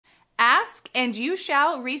Ask and you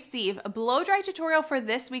shall receive a blow dry tutorial for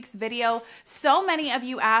this week's video. So many of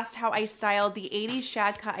you asked how I styled the 80s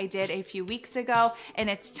shag cut I did a few weeks ago, and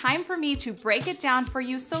it's time for me to break it down for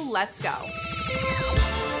you, so let's go.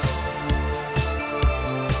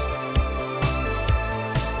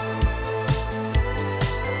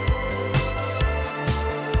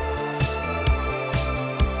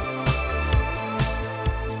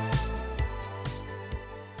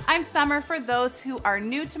 I'm Summer. For those who are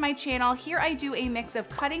new to my channel, here I do a mix of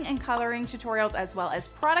cutting and coloring tutorials as well as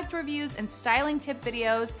product reviews and styling tip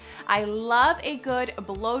videos. I love a good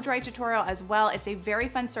blow dry tutorial as well. It's a very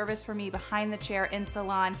fun service for me behind the chair in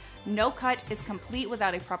salon. No cut is complete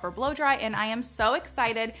without a proper blow dry, and I am so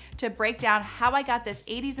excited to break down how I got this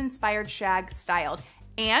 80s inspired shag styled.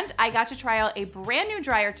 And I got to try out a brand new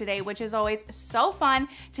dryer today, which is always so fun.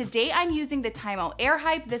 Today I'm using the TYMO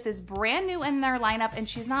AIRHYPE. This is brand new in their lineup, and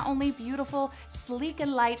she's not only beautiful, sleek,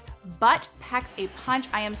 and light, but packs a punch.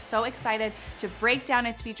 I am so excited to break down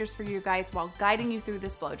its features for you guys while guiding you through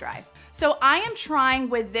this blow dry. So I am trying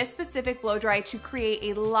with this specific blow dry to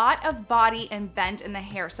create a lot of body and bend in the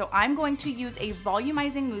hair. So I'm going to use a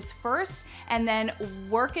volumizing mousse first and then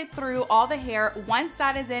work it through all the hair. Once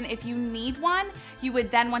that is in, if you need one, you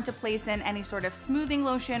would then want to place in any sort of smoothing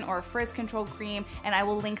lotion or frizz control cream, and I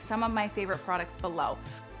will link some of my favorite products below.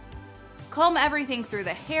 Comb everything through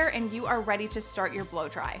the hair and you are ready to start your blow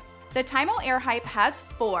dry. The TYMO AIRHYPE has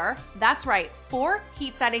four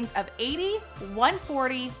heat settings of 80,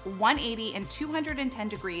 140, 180, and 210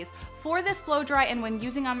 degrees. For this blow dry, and when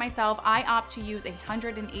using on myself, I opt to use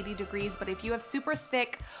 180 degrees, but if you have super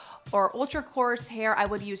thick or ultra coarse hair, I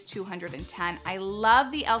would use 210. I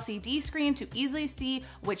love the LCD screen to easily see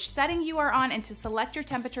which setting you are on, and to select your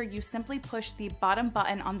temperature, you simply push the bottom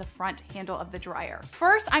button on the front handle of the dryer.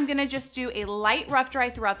 First, I'm gonna just do a light rough dry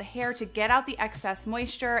throughout the hair to get out the excess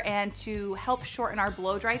moisture and to help shorten our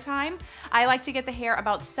blow dry time. I like to get the hair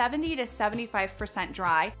about 70 to 75%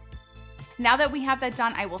 dry. Now that we have that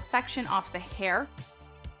done, I will section off the hair.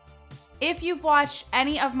 If you've watched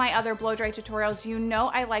any of my other blow dry tutorials, you know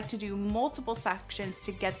I like to do multiple sections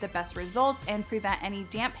to get the best results and prevent any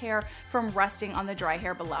damp hair from resting on the dry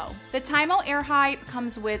hair below. The TYMO AIRHYPE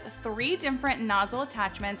comes with 3 different nozzle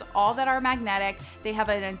attachments, all that are magnetic. They have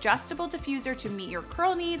an adjustable diffuser to meet your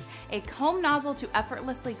curl needs, a comb nozzle to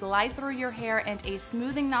effortlessly glide through your hair, and a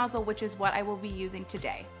smoothing nozzle, which is what I will be using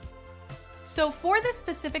today. So for this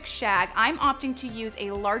specific shag, I'm opting to use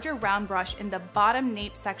a larger round brush in the bottom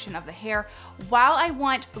nape section of the hair. While I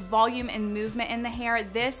want volume and movement in the hair,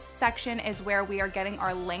 this section is where we are getting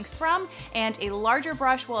our length from, and a larger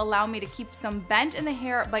brush will allow me to keep some bend in the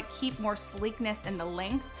hair but keep more sleekness in the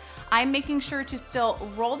length. I'm making sure to still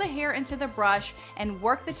roll the hair into the brush and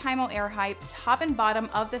work the TYMO AIRHYPE top and bottom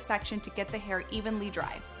of the section to get the hair evenly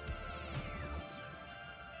dry.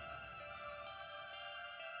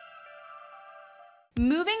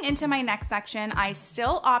 Moving into my next section, I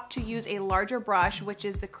still opt to use a larger brush, which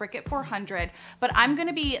is the Cricut 400, but I'm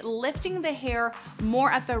gonna be lifting the hair more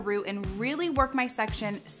at the root and really work my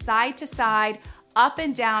section side to side, up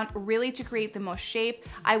and down, really to create the most shape.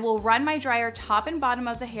 I will run my dryer top and bottom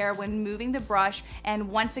of the hair when moving the brush, and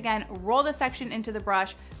once again, roll the section into the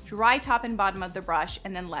brush, dry top and bottom of the brush,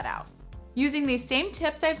 and then let out. Using these same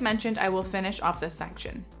tips I've mentioned, I will finish off this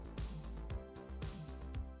section.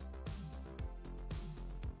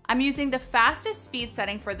 I'm using the fastest speed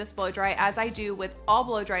setting for this blow dry, as I do with all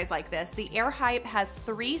blow dries like this. The AIRHYPE has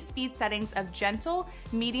 3 speed settings of gentle,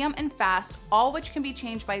 medium, and fast, all which can be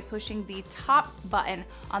changed by pushing the top button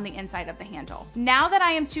on the inside of the handle. Now that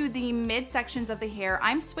I am to the mid sections of the hair,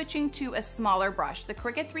 I'm switching to a smaller brush. The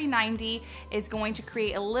Cricut 390 is going to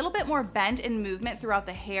create a little bit more bend and movement throughout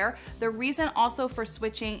the hair. The reason also for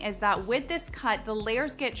switching is that with this cut, the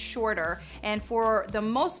layers get shorter, and for the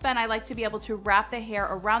most bend, I like to be able to wrap the hair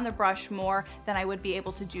around the brush more than I would be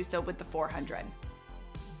able to do so with the 400.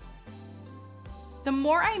 The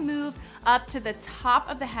more I move up to the top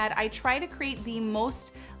of the head, I try to create the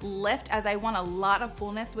most lift, as I want a lot of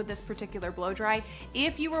fullness with this particular blow dry.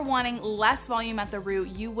 If you were wanting less volume at the root,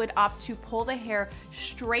 you would opt to pull the hair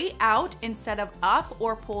straight out instead of up,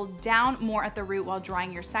 or pull down more at the root while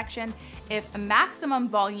drying your section. If maximum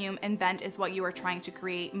volume and bend is what you are trying to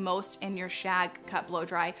create most in your shag cut blow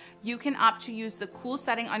dry, you can opt to use the cool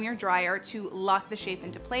setting on your dryer to lock the shape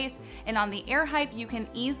into place. And on the AIRHYPE, you can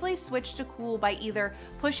easily switch to cool by either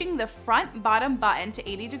pushing the front front bottom button to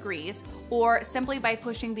 80 degrees, or simply by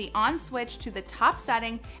pushing the on switch to the top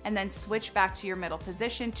setting and then switch back to your middle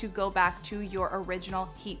position to go back to your original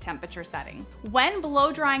heat temperature setting. When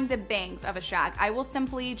blow drying the bangs of a shag, I will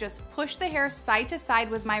simply just push the hair side to side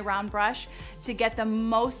with my round brush to get the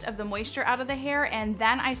most of the moisture out of the hair, and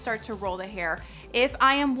then I start to roll the hair. If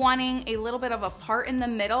I am wanting a little bit of a part in the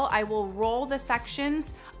middle, I will roll the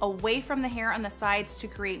sections away from the hair on the sides to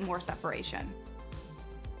create more separation.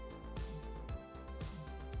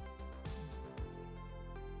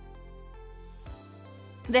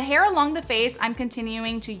 The hair along the face, I'm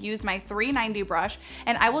continuing to use my 390 brush,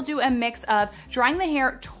 and I will do a mix of drying the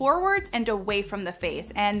hair towards and away from the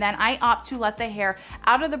face, and then I opt to let the hair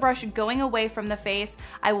out of the brush going away from the face.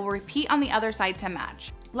 I will repeat on the other side to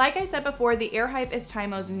match. Like I said before, the AIRHYPE is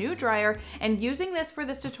TYMO's new dryer, and using this for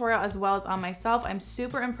this tutorial as well as on myself, I'm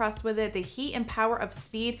super impressed with it. The heat and power of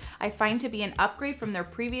speed I find to be an upgrade from their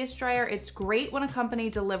previous dryer. It's great when a company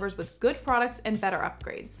delivers with good products and better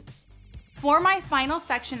upgrades. For my final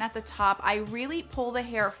section at the top, I really pull the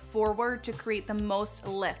hair forward to create the most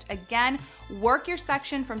lift. Again, work your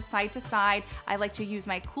section from side to side. I like to use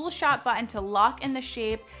my cool shot button to lock in the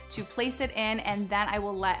shape, to place it in, and then I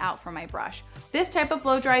will let out from my brush. This type of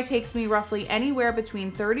blow dry takes me roughly anywhere between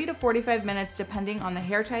 30 to 45 minutes depending on the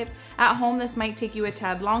hair type. At home, this might take you a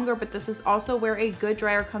tad longer, but this is also where a good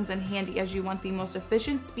dryer comes in handy, as you want the most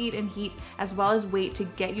efficient speed and heat as well as weight to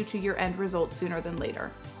get you to your end result sooner than later.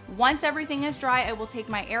 Once everything is dry, I will take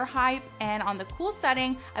my AIRHYPE, and on the cool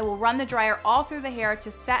setting, I will run the dryer all through the hair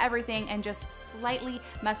to set everything and just slightly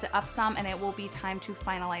mess it up some, and it will be time to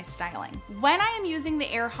finalize styling. When I am using the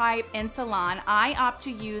AIRHYPE in salon, I opt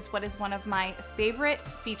to use what is one of my favorite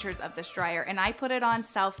features of this dryer, and I put it on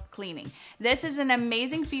self-cleaning. This is an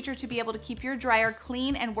amazing feature to be able to keep your dryer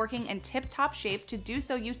clean and working in tip-top shape. To do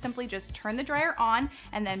so, you simply just turn the dryer on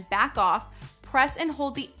and then back off. Press and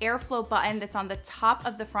hold the airflow button that's on the top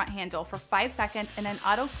of the front handle for 5 seconds, and an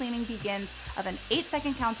auto cleaning begins of an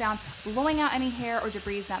 8-second countdown, blowing out any hair or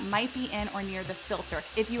debris that might be in or near the filter.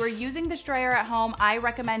 If you are using this dryer at home, I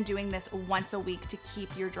recommend doing this once a week to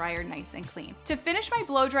keep your dryer nice and clean. To finish my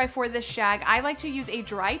blow dry for this shag, I like to use a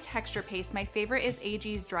dry texture paste. My favorite is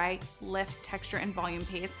AG's Dry Lift Texture and Volume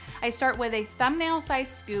Paste. I start with a thumbnail size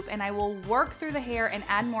scoop, and I will work through the hair and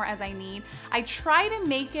add more as I need. I try to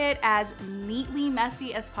make it as neatly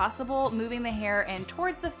messy as possible, moving the hair in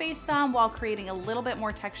towards the face some while creating a little bit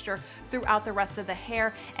more texture throughout the rest of the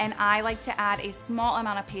hair, and I like to add a small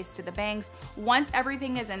amount of paste to the bangs. Once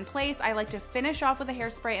everything is in place, I like to finish off with a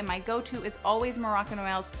hairspray, and my go-to is always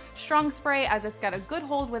Moroccanoil's Strong Spray, as it's got a good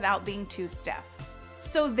hold without being too stiff.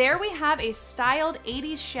 So there we have a styled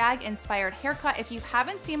 80s shag inspired haircut. If you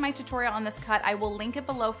haven't seen my tutorial on this cut, I will link it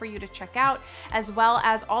below for you to check out, as well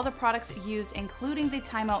as all the products used, including the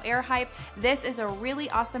TYMO AIRHYPE. This is a really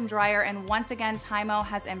awesome dryer, and once again, TYMO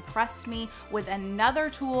has impressed me with another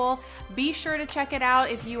tool. Be sure to check it out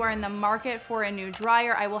if you are in the market for a new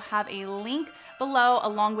dryer. I will have a link below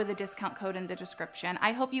along with a discount code in the description.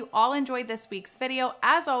 I hope you all enjoyed this week's video.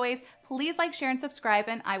 As always, please like, share, and subscribe,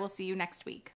 and I will see you next week.